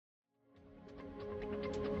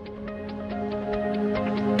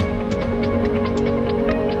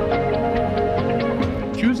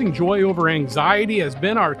finding joy over anxiety has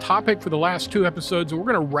been our topic for the last two episodes, and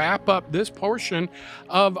we're going to wrap up this portion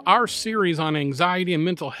of our series on anxiety and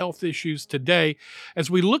mental health issues today as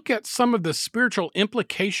we look at some of the spiritual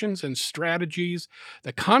implications and strategies,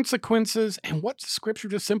 the consequences, and what Scripture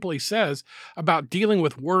just simply says about dealing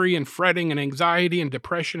with worry and fretting and anxiety and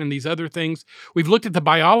depression and these other things. We've looked at the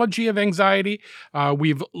biology of anxiety.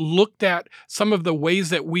 We've looked at some of the ways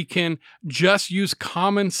that we can just use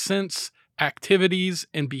common sense activities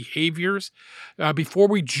and behaviors before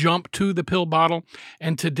we jump to the pill bottle.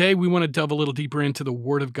 And today we want to delve a little deeper into the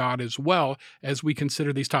Word of God as well as we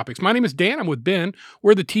consider these topics. My name is Dan. I'm with Ben.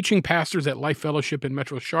 We're the teaching pastors at Life Fellowship in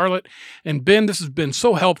Metro Charlotte. And Ben, this has been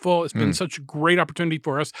so helpful. It's been such a great opportunity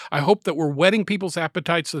for us. I hope that we're whetting people's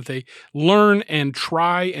appetites so that they learn and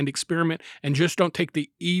try and experiment and just don't take the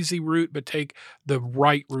easy route, but take the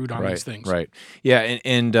right route on these things. Right. Yeah.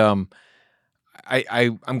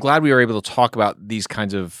 I'm glad we were able to talk about these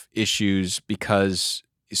kinds of issues because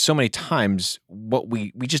so many times what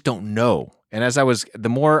we just don't know. And the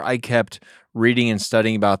more I kept reading and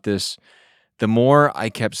studying about this, the more I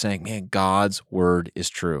kept saying, man, God's word is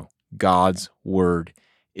true. God's word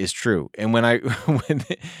is true. And when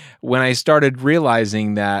I started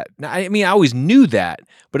realizing that, I mean, I always knew that,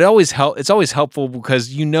 but it's always helpful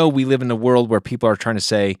because we live in a world where people are trying to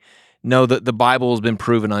say, no, the Bible has been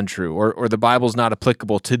proven untrue, or the Bible's not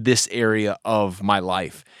applicable to this area of my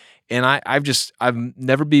life. And I've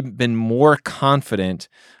never been more confident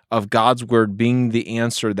of God's word being the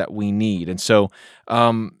answer that we need. And so, I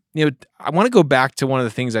want to go back to one of the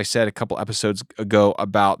things I said a couple episodes ago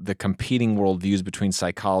about the competing worldviews between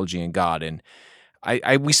psychology and God. And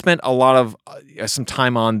we spent a lot of some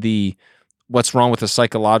time on the what's wrong with the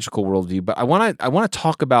psychological worldview, but I want to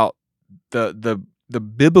talk about the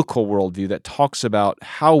biblical worldview that talks about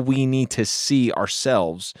how we need to see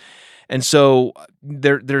ourselves. And so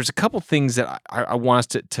there's a couple things that I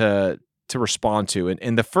want us to respond to.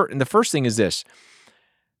 And the first thing is this: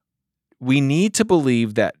 we need to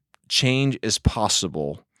believe that change is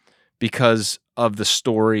possible because of the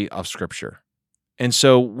story of Scripture. And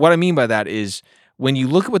so what I mean by that is when you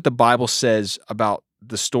look at what the Bible says about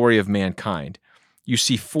the story of mankind, you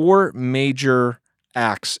see four major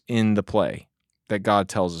acts in the play that God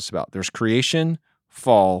tells us about. There's creation,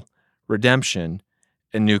 fall, redemption,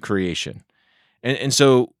 and new creation. And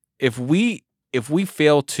so if we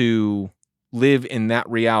fail to live in that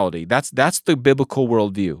reality, that's the biblical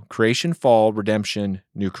worldview: creation, fall, redemption,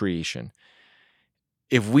 new creation.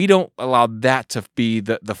 If we don't allow that to be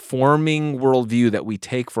the forming worldview that we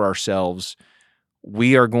take for ourselves,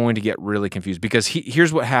 we are going to get really confused. Because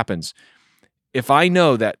here's what happens. If I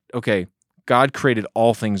know that, okay, God created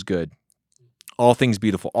all things good, all things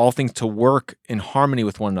beautiful, all things to work in harmony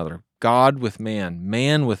with one another, God with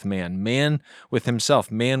man with man with himself,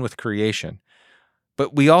 man with creation.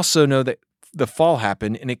 But we also know that the fall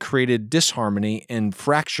happened and it created disharmony and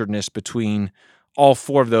fracturedness between all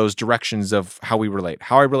four of those directions of how we relate.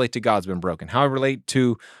 How I relate to God's been broken. How I relate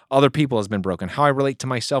to other people has been broken. How I relate to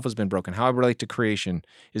myself has been broken. How I relate to creation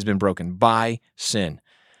has been broken by sin.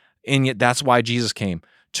 And yet that's why Jesus came,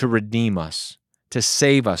 to redeem us, to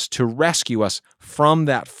save us, to rescue us from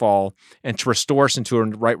that fall, and to restore us into a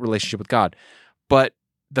right relationship with God. But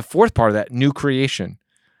the fourth part of that, new creation.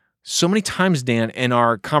 So many times, Dan, in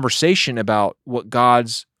our conversation about what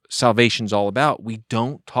God's salvation is all about, we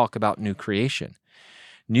don't talk about new creation.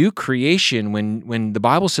 New creation, when the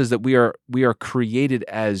Bible says that we are created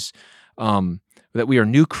as that we are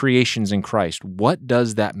new creations in Christ, what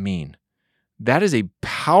does that mean? That is a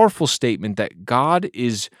powerful statement that God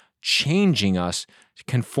is changing us,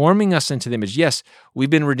 conforming us into the image. Yes,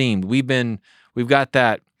 we've been redeemed. We've got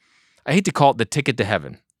that. I hate to call it the ticket to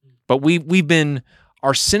heaven, but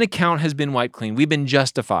our sin account has been wiped clean. We've been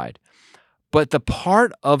justified. But the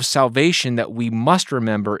part of salvation that we must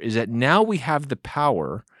remember is that now we have the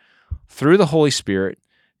power through the Holy Spirit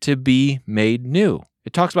to be made new.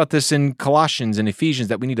 It talks about this in Colossians and Ephesians,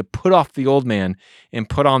 that we need to put off the old man and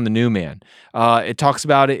put on the new man. It talks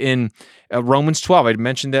about it in Romans 12. I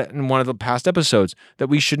mentioned that in one of the past episodes, that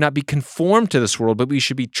we should not be conformed to this world, but we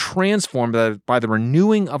should be transformed by the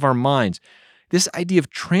renewing of our minds. This idea of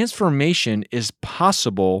transformation is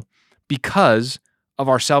possible because of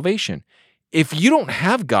our salvation. If you don't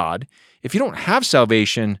have God, if you don't have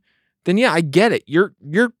salvation, then yeah, I get it.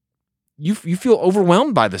 You feel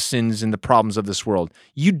overwhelmed by the sins and the problems of this world.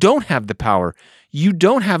 You don't have the power. You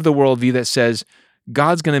don't have the worldview that says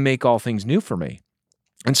God's going to make all things new for me.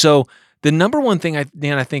 And so the number one thing, I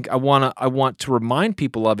think I want to remind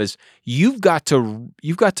people of is you've got to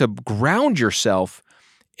ground yourself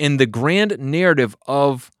in the grand narrative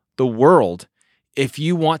of the world if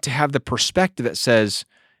you want to have the perspective that says,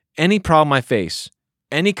 any problem I face,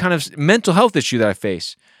 any kind of mental health issue that I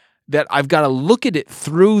face, that I've got to look at it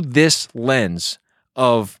through this lens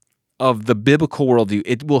of the biblical worldview.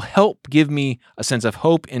 It will help give me a sense of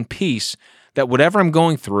hope and peace that whatever I'm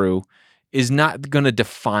going through is not going to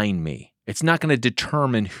define me. It's not going to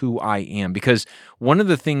determine who I am. Because one of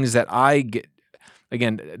the things that I get,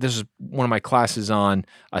 again, this is one of my classes on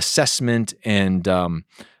assessment and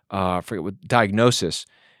I forget what diagnosis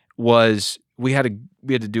was. We had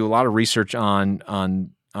to do a lot of research on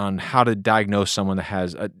how to diagnose someone that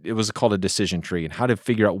has it was called a decision tree, and how to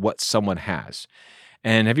figure out what someone has.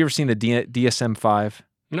 And have you ever seen the DSM-5?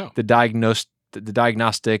 No. The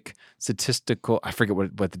diagnostic statistical, I forget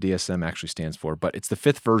what the DSM actually stands for, but it's the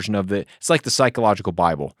 5th version of it's like the psychological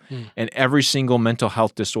Bible. And every single mental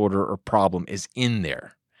health disorder or problem is in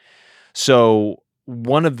there. So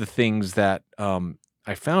one of the things that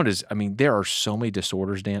I found is, there are so many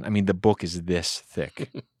disorders, Dan. The book is this thick.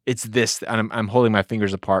 It's this, and I'm holding my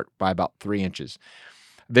fingers apart by about 3 inches.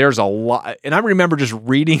 There's a lot, and I remember just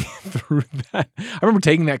reading through that. I remember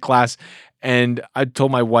taking that class, and I told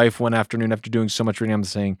my wife one afternoon after doing so much reading, I'm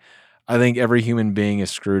saying, I think every human being is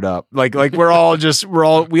screwed up. Like we all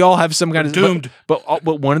have some kind of doomed. But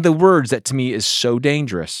one of the words that to me is so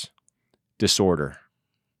dangerous, disorder.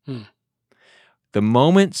 The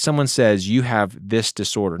moment someone says you have this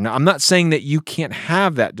disorder, now I'm not saying that you can't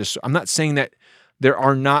have that disorder. I'm not saying that there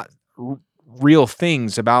are not real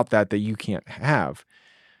things about that you can't have.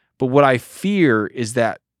 But what I fear is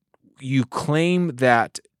that you claim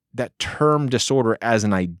that term disorder as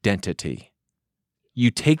an identity.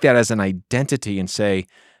 You take that as an identity and say,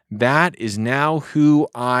 that is now who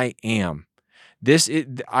I am.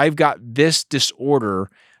 I've got this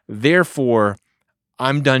disorder, therefore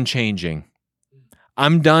I'm done changing.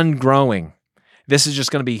 I'm done growing. This is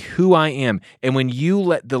just going to be who I am. And when you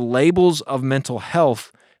let the labels of mental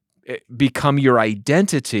health become your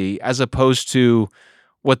identity, as opposed to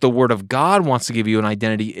what the Word of God wants to give you an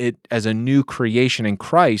identity as a new creation in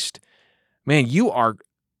Christ, man,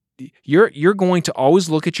 you're going to always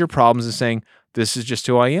look at your problems and saying, this is just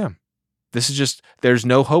who I am. This is just, there's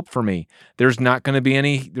no hope for me. There's not going to be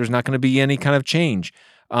any kind of change.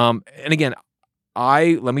 And again,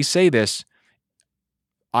 let me say this,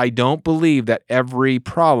 I don't believe that every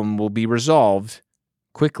problem will be resolved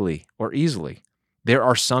quickly or easily. There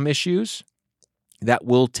are some issues that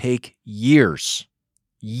will take years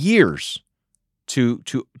to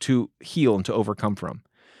heal and to overcome from.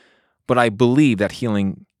 But I believe that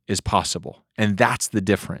healing is possible, and that's the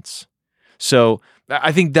difference. So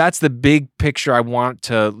I think that's the big picture I want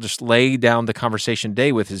to just lay down the conversation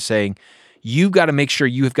today with, is saying you've got to make sure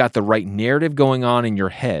you have got the right narrative going on in your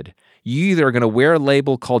head. You either are going to wear a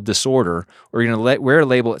label called disorder, or you're going to wear a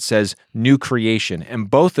label that says new creation. And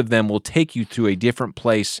both of them will take you to a different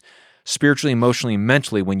place spiritually, emotionally, and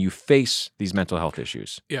mentally when you face these mental health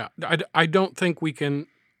issues. Yeah, I don't think we can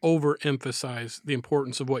overemphasize the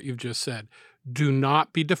importance of what you've just said. Do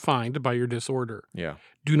not be defined by your disorder. Yeah.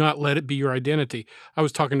 Do not let it be your identity. I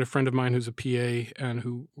was talking to a friend of mine who's a PA and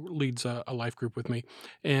who leads a life group with me,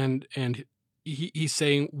 and he's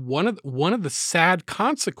saying one of the sad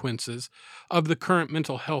consequences of the current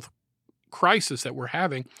mental health crisis that we're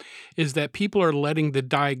having is that people are letting the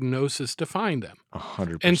diagnosis define them.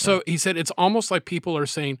 100%. And so he said, it's almost like people are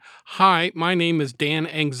saying, hi, my name is Dan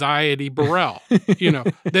Anxiety Burrell,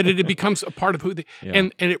 that it becomes a part of who they,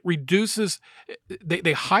 and it reduces,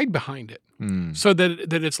 they hide behind it. So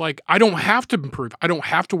that it's like, I don't have to improve. I don't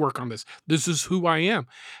have to work on this. This is who I am.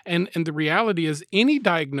 And the reality is any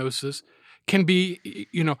diagnosis can be,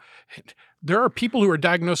 there are people who are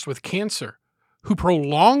diagnosed with cancer who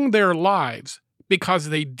prolong their lives because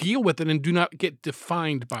they deal with it and do not get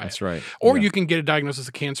defined by it. That's right. Or you can get a diagnosis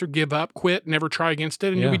of cancer, give up, quit, never try against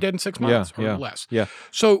it, and you'll be dead in 6 months or less. Yeah.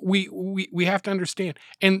 So we have to understand.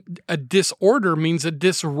 And a disorder means a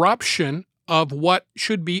disruption of what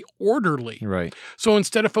should be orderly. Right. So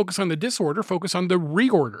instead of focus on the disorder, focus on the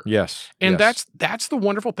reorder. Yes. And that's the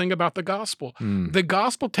wonderful thing about the gospel. The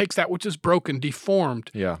gospel takes that which is broken,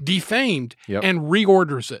 deformed, defamed, and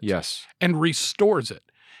reorders it. Yes. And restores it.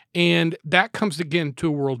 And that comes again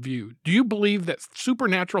to a worldview. Do you believe that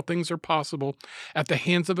supernatural things are possible at the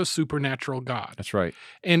hands of a supernatural God? That's right.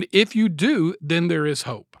 And if you do, then there is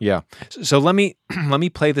hope. Yeah. So let me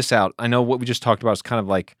play this out. I know what we just talked about is kind of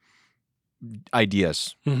like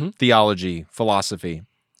ideas, theology, philosophy.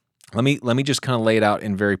 Let me just kind of lay it out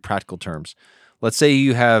in very practical terms. Let's say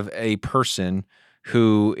you have a person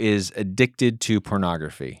who is addicted to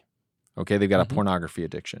pornography. Okay, they've got a pornography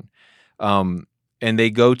addiction. And they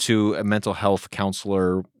go to a mental health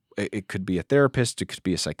counselor, It could be a therapist, it could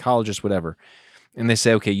be a psychologist, whatever. And they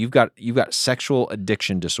say, okay, you've got sexual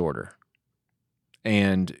addiction disorder.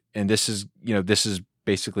 And this is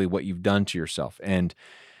basically what you've done to yourself. And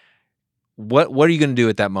what are you going to do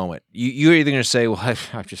at that moment? You're either going to say, well,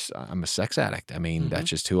 I'm a sex addict. I mean, that's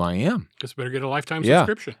just who I am. Just better get a lifetime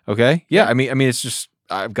subscription. Okay. Yeah. I mean, it's just,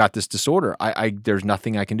 I've got this disorder. There's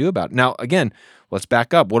nothing I can do about it. Now, again, let's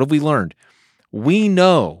back up. What have we learned? We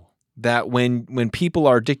know that when people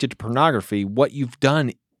are addicted to pornography, what you've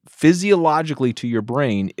done physiologically to your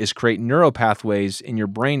brain is create neuropathways in your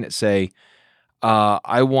brain that say,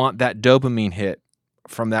 I want that dopamine hit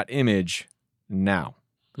from that image now.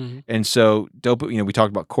 Mm-hmm. And so we talked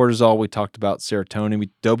about cortisol, we talked about serotonin.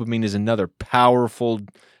 Dopamine is another powerful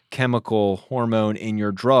chemical hormone in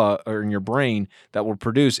your or in your brain that will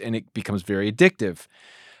produce, and it becomes very addictive.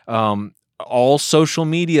 All social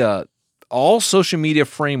media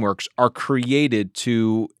frameworks are created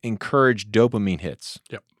to encourage dopamine hits.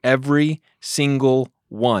 Yep. Every single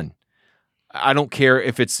one. I don't care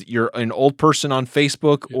if you're an old person on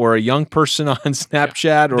Facebook or a young person on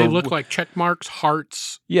Snapchat. They look like check marks,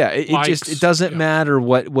 hearts. Yeah, it doesn't matter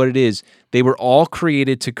what it is. They were all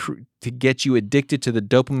created to get you addicted to the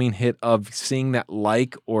dopamine hit of seeing that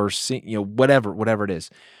like or whatever it is.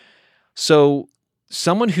 So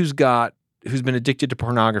someone who's been addicted to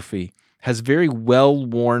pornography has very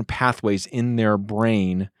well-worn pathways in their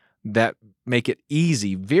brain that make it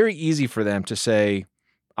very easy for them to say,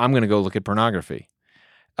 I'm going to go look at pornography.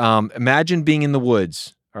 Imagine being in the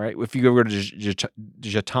woods, all right? If you go to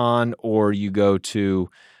Jatan or you go to,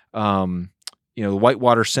 the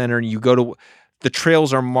Whitewater Center, and you go to, the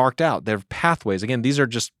trails are marked out. They're pathways. Again, these are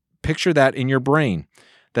just, picture that in your brain,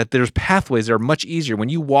 that there's pathways that are much easier. When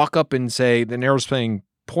you walk up and say, the arrow's saying,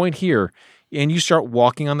 point here, and you start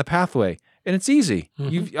walking on the pathway, and it's easy.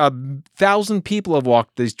 Mm-hmm. 1,000 people have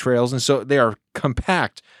walked these trails, and so they are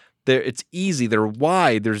compact. It's easy. They're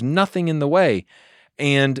wide. There's nothing in the way.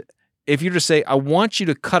 And if you just say, I want you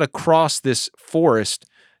to cut across this forest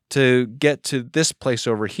to get to this place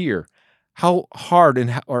over here, how hard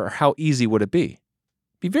or how easy would it be?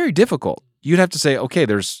 It'd be very difficult. You'd have to say, okay,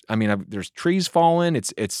 there's trees falling.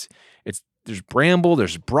 There's bramble.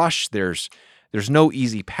 There's brush. There's no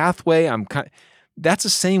easy pathway. That's the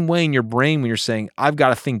same way in your brain when you're saying, I've got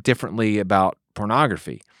to think differently about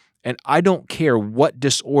pornography. And I don't care what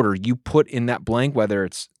disorder you put in that blank, whether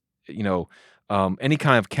it's, any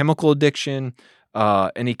kind of chemical addiction,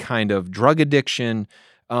 any kind of drug addiction.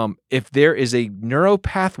 If there is a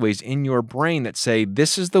neuropathways in your brain that say,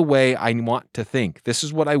 this is the way I want to think, this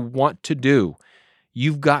is what I want to do,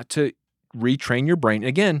 you've got to retrain your brain.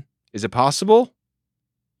 Again, is it possible?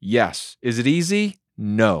 Yes. Is it easy?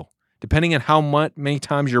 No. Depending on how many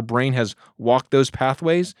times your brain has walked those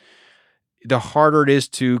pathways, the harder it is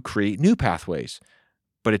to create new pathways,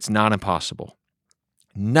 but it's not impossible.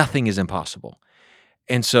 Nothing is impossible.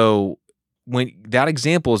 And so when that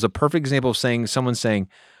example is a perfect example of someone saying,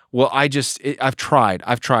 well, I've tried,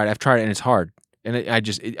 and it's hard. And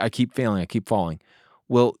I keep failing, I keep falling.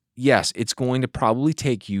 Well, yes, it's going to probably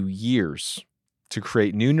take you years to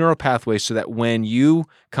create new neural pathways so that when you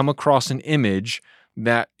come across an image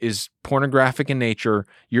that is pornographic in nature,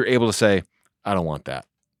 you're able to say, I don't want that.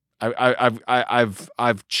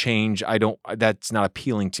 I've changed. That's not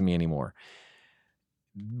appealing to me anymore.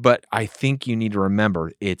 But I think you need to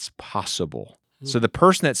remember it's possible. Mm-hmm. So the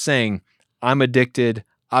person that's saying, I'm addicted,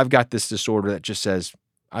 I've got this disorder, that just says,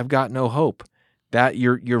 I've got no hope. That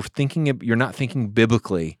you're not thinking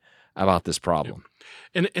biblically about this problem.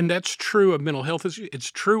 Yeah. And that's true of mental health.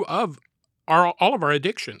 It's true of all of our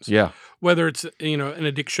addictions. Yeah. Whether it's an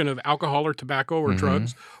addiction of alcohol or tobacco or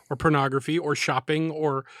drugs or pornography or shopping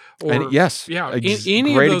or yes,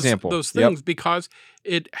 any great of example. those things, because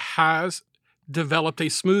it has developed a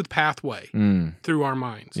smooth pathway through our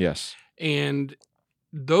minds. Yes. And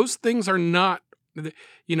those things are not,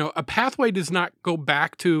 a pathway does not go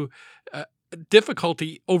back to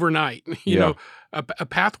difficulty overnight. A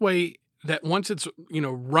pathway that once it's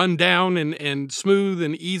run down and smooth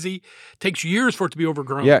and easy, takes years for it to be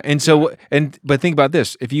overgrown. Yeah, and so but think about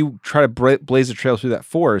this: if you try to blaze a trail through that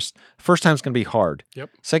forest, first time it's going to be hard.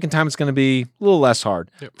 Yep. Second time it's going to be a little less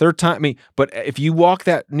hard. Yep. Third time, but if you walk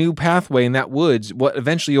that new pathway in that woods, what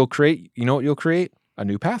eventually you'll create? You know what you'll create? A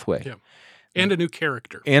new pathway. Yeah. And a new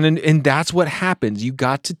character. And that's what happens. You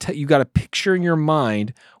got to picture in your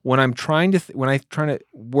mind when I'm trying to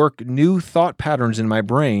work new thought patterns in my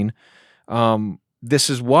brain. This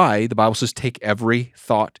is why the Bible says, take every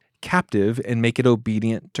thought captive and make it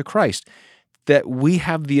obedient to Christ. That we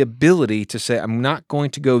have the ability to say, I'm not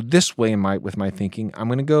going to go this way with my thinking. I'm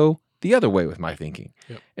going to go the other way with my thinking.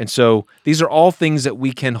 Yep. And so these are all things that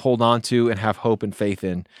we can hold on to and have hope and faith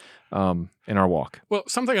in our walk. Well,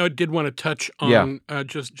 something I did want to touch Yeah. on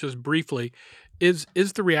just briefly is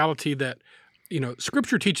the reality that,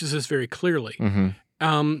 Scripture teaches us very clearly. Mm-hmm.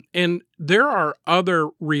 And there are other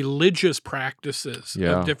religious practices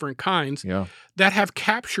Yeah. of different kinds Yeah. that have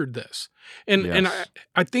captured this. And Yes.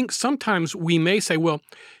 I think sometimes we may say, well,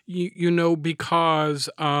 because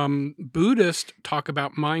Buddhists talk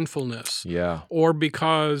about mindfulness, Yeah. or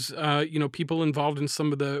because people involved in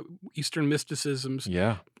some of the Eastern mysticisms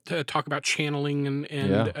Yeah. to talk about channeling and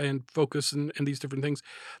Yeah. and focus and these different things,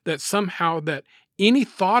 that somehow that any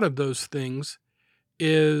thought of those things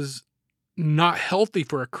is not healthy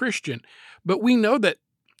for a Christian. But we know that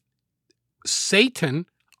Satan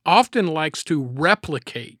often likes to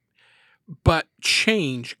replicate but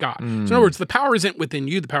change God. So in other words, the power isn't within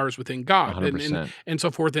you, the power is within God, 100%. and so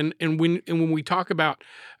forth. And when we talk about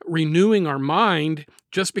renewing our mind,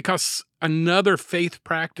 just because another faith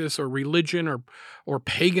practice or religion or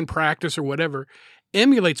pagan practice or whatever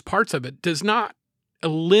emulates parts of it, does not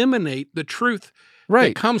eliminate the truth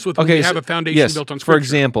that comes with when you have a foundation built on Scripture. For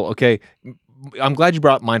example, I'm glad you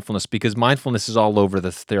brought up mindfulness, because mindfulness is all over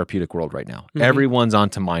the therapeutic world right now. Mhm. Everyone's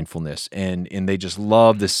onto mindfulness, and they just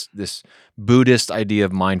love this Buddhist idea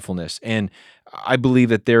of mindfulness. And I believe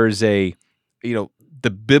that there is the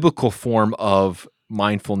biblical form of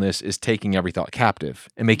mindfulness is taking every thought captive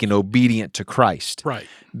and making it obedient to Christ. Right.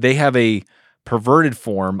 They have a perverted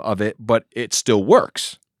form of it, but it still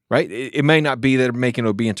works, right? It may not be that they're making it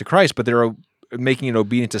obedient to Christ, but they're making it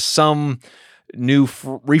obedient to some new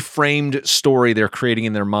reframed story they're creating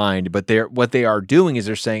in their mind. But what they are doing is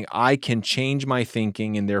they're saying, I can change my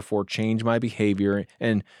thinking and therefore change my behavior.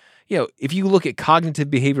 And if you look at cognitive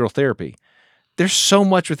behavioral therapy, there's so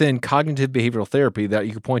much within cognitive behavioral therapy that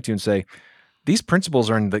you could point to and say, these principles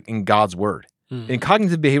are in God's word. In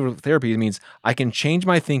cognitive behavioral therapy, it means I can change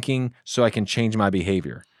my thinking so I can change my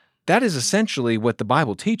behavior. That is essentially what the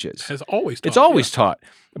Bible teaches. Has always taught. It's always taught.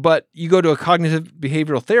 But you go to a cognitive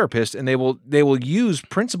behavioral therapist, and they will use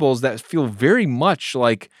principles that feel very much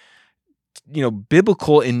like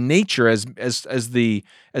biblical in nature as the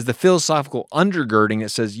philosophical undergirding that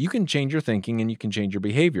says you can change your thinking and you can change your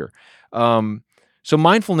behavior. So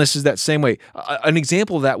mindfulness is that same way. An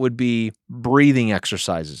example of that would be breathing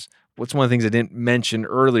exercises. What's one of the things I didn't mention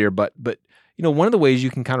earlier, but one of the ways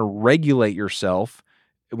you can kind of regulate yourself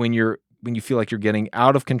when you feel like you're getting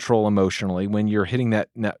out of control emotionally, when you're hitting that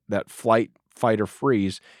flight, fight, or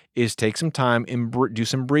freeze, is take some time and do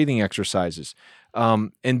some breathing exercises.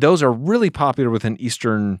 And those are really popular within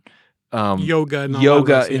Eastern yoga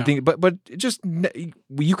and things. But just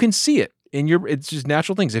you can see it it's just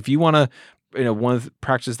natural things. If you want to, one of the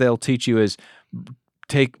practices they'll teach you is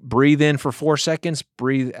breathe in for 4 seconds,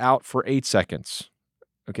 breathe out for 8 seconds.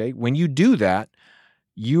 Okay, when you do that,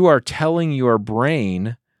 you are telling your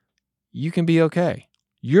brain you can be okay.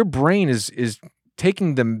 Your brain is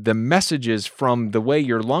taking the messages from the way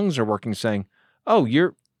your lungs are working, saying, "Oh,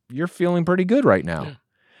 you're feeling pretty good right now." Yeah.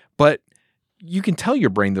 But you can tell your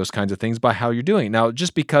brain those kinds of things by how you're doing. Now,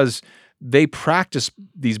 just because they practice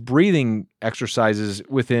these breathing exercises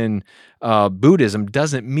within Buddhism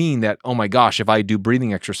doesn't mean that, oh my gosh, if I do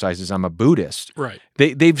breathing exercises, I'm a Buddhist. Right.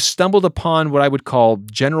 They've stumbled upon what I would call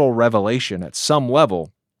general revelation at some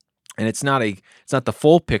level. And it's not the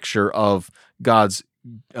full picture of God's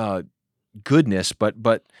goodness,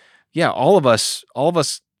 but yeah, all of us.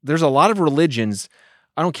 There's a lot of religions.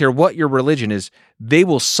 I don't care what your religion is. They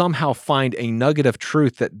will somehow find a nugget of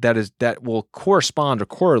truth that will correspond or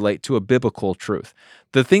correlate to a biblical truth.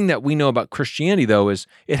 The thing that we know about Christianity, though, is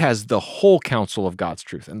it has the whole counsel of God's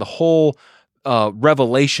truth and the whole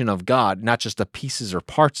revelation of God, not just the pieces or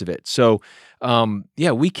parts of it. So,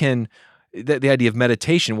 we can. The idea of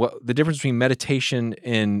meditation, what the difference between meditation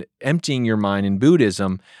and emptying your mind in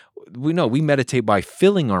Buddhism, we know we meditate by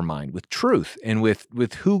filling our mind with truth and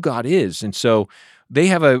with who God is. And so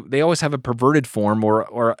they always have a perverted form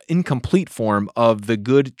or incomplete form of the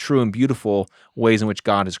good, true, and beautiful ways in which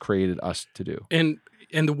God has created us to do. And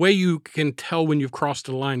the way you can tell when you've crossed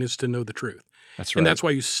the line is to know the truth. That's right. And that's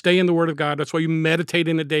why you stay in the Word of God. That's why you meditate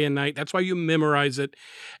in it day and night. That's why you memorize it.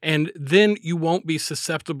 And then you won't be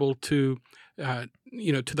susceptible to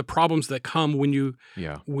the problems that come when you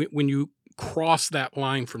cross that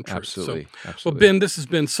line from truth. Absolutely. So, Absolutely. well, Ben, this has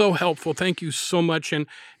been so helpful. Thank you so much. And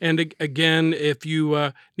again, if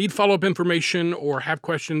you need follow-up information or have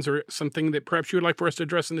questions or something that perhaps you would like for us to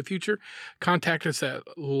address in the future, contact us at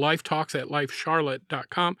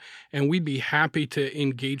lifetalks@lifecharlotte.com, and we'd be happy to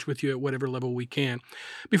engage with you at whatever level we can.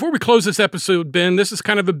 Before we close this episode, Ben, this is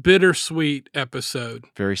kind of a bittersweet episode.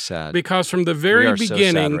 Very sad. Because from the We very are so sad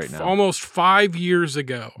beginning, right now. almost 5 years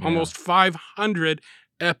ago, almost 500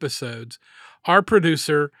 episodes, our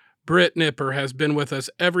producer, Britt Nipper, has been with us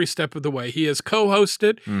every step of the way. He has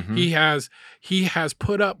co-hosted. Mhm. He has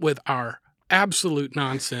put up with our absolute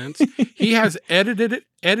nonsense. He has edited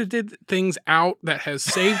things out that has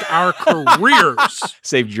saved our careers.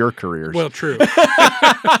 Saved your careers. Well, true.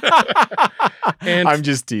 And I'm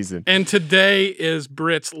just teasing. And today is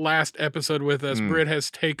Britt's last episode with us. Mm. Britt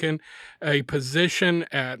has taken a position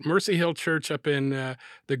at Mercy Hill Church up in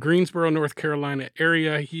the Greensboro, North Carolina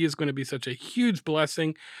area. He is going to be such a huge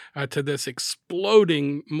blessing to this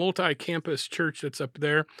exploding multi-campus church that's up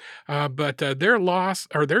there. But their loss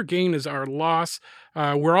or their gain is our loss.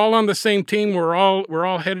 We're all on the same team. We're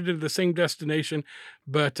all headed to the same destination.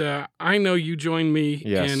 But I know you join me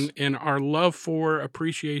Yes. in our love for,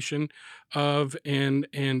 appreciation of, and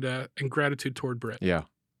gratitude toward Britt. Yeah.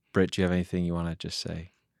 Britt, do you have anything you want to just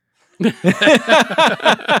say?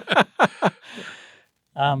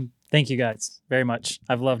 Thank you guys very much.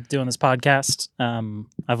 I've loved doing this podcast.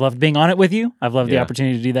 I've loved being on it with you. I've loved the Yeah.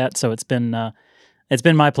 opportunity to do that. So it's been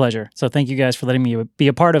my pleasure. So thank you guys for letting me be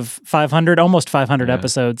a part of 500, almost 500 Yeah.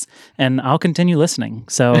 episodes, and I'll continue listening.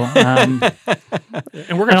 So, And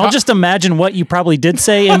we're and I'll just imagine what you probably did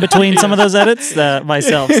say in between some of those edits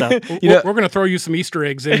myself. So we're going to throw you some Easter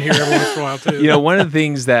eggs in here every once in a while too. You know, one of the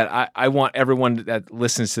things that I want everyone that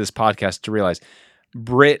listens to this podcast to realize,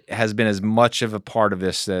 Britt has been as much of a part of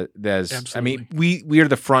this as Absolutely. I mean, we are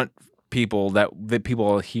the front people that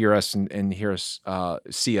people hear us and hear us,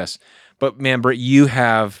 see us. But man, Britt, you're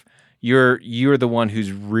the one who's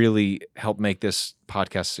really helped make this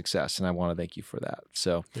podcast a success, and I want to thank you for that.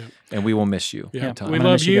 So, and we will miss you. Yeah. big time. We I'm gonna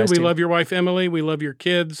love miss you you. guys We too. love your wife, Emily. We love your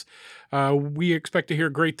kids. We expect to hear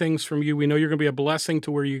great things from you. We know you're going to be a blessing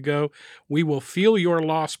to where you go. We will feel your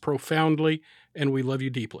loss profoundly, and we love you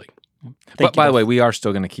deeply. But by the way, we are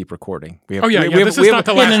still going to keep recording. We have, This is not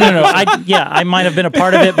the last. no. I might have been a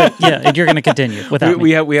part of it, but yeah, you're going to continue without me.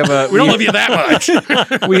 we have a We don't love you that much.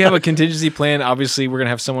 we have a contingency plan. Obviously, we're going to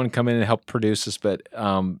have someone come in and help produce us, but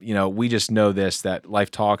we just know that Life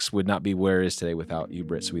Talks would not be where it is today without you,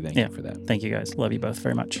 Britt. So we thank you for that. Thank you guys. Love you both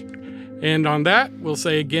very much. And on that, we'll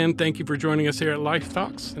say again, thank you for joining us here at Life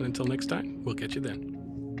Talks. And until next time, we'll catch you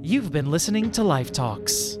then. You've been listening to Life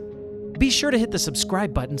Talks. Be sure to hit the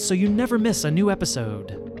subscribe button so you never miss a new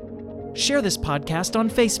episode. Share this podcast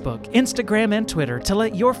on Facebook, Instagram, and Twitter to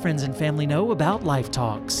let your friends and family know about Life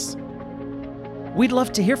Talks. We'd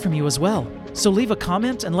love to hear from you as well, so leave a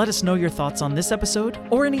comment and let us know your thoughts on this episode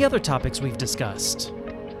or any other topics we've discussed.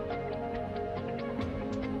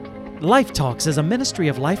 Life Talks is a ministry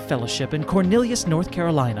of Life Fellowship in Cornelius, North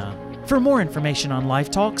Carolina. For more information on Life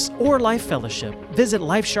Talks or Life Fellowship, visit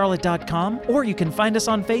lifecharlotte.com, or you can find us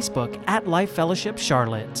on Facebook at Life Fellowship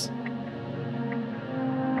Charlotte.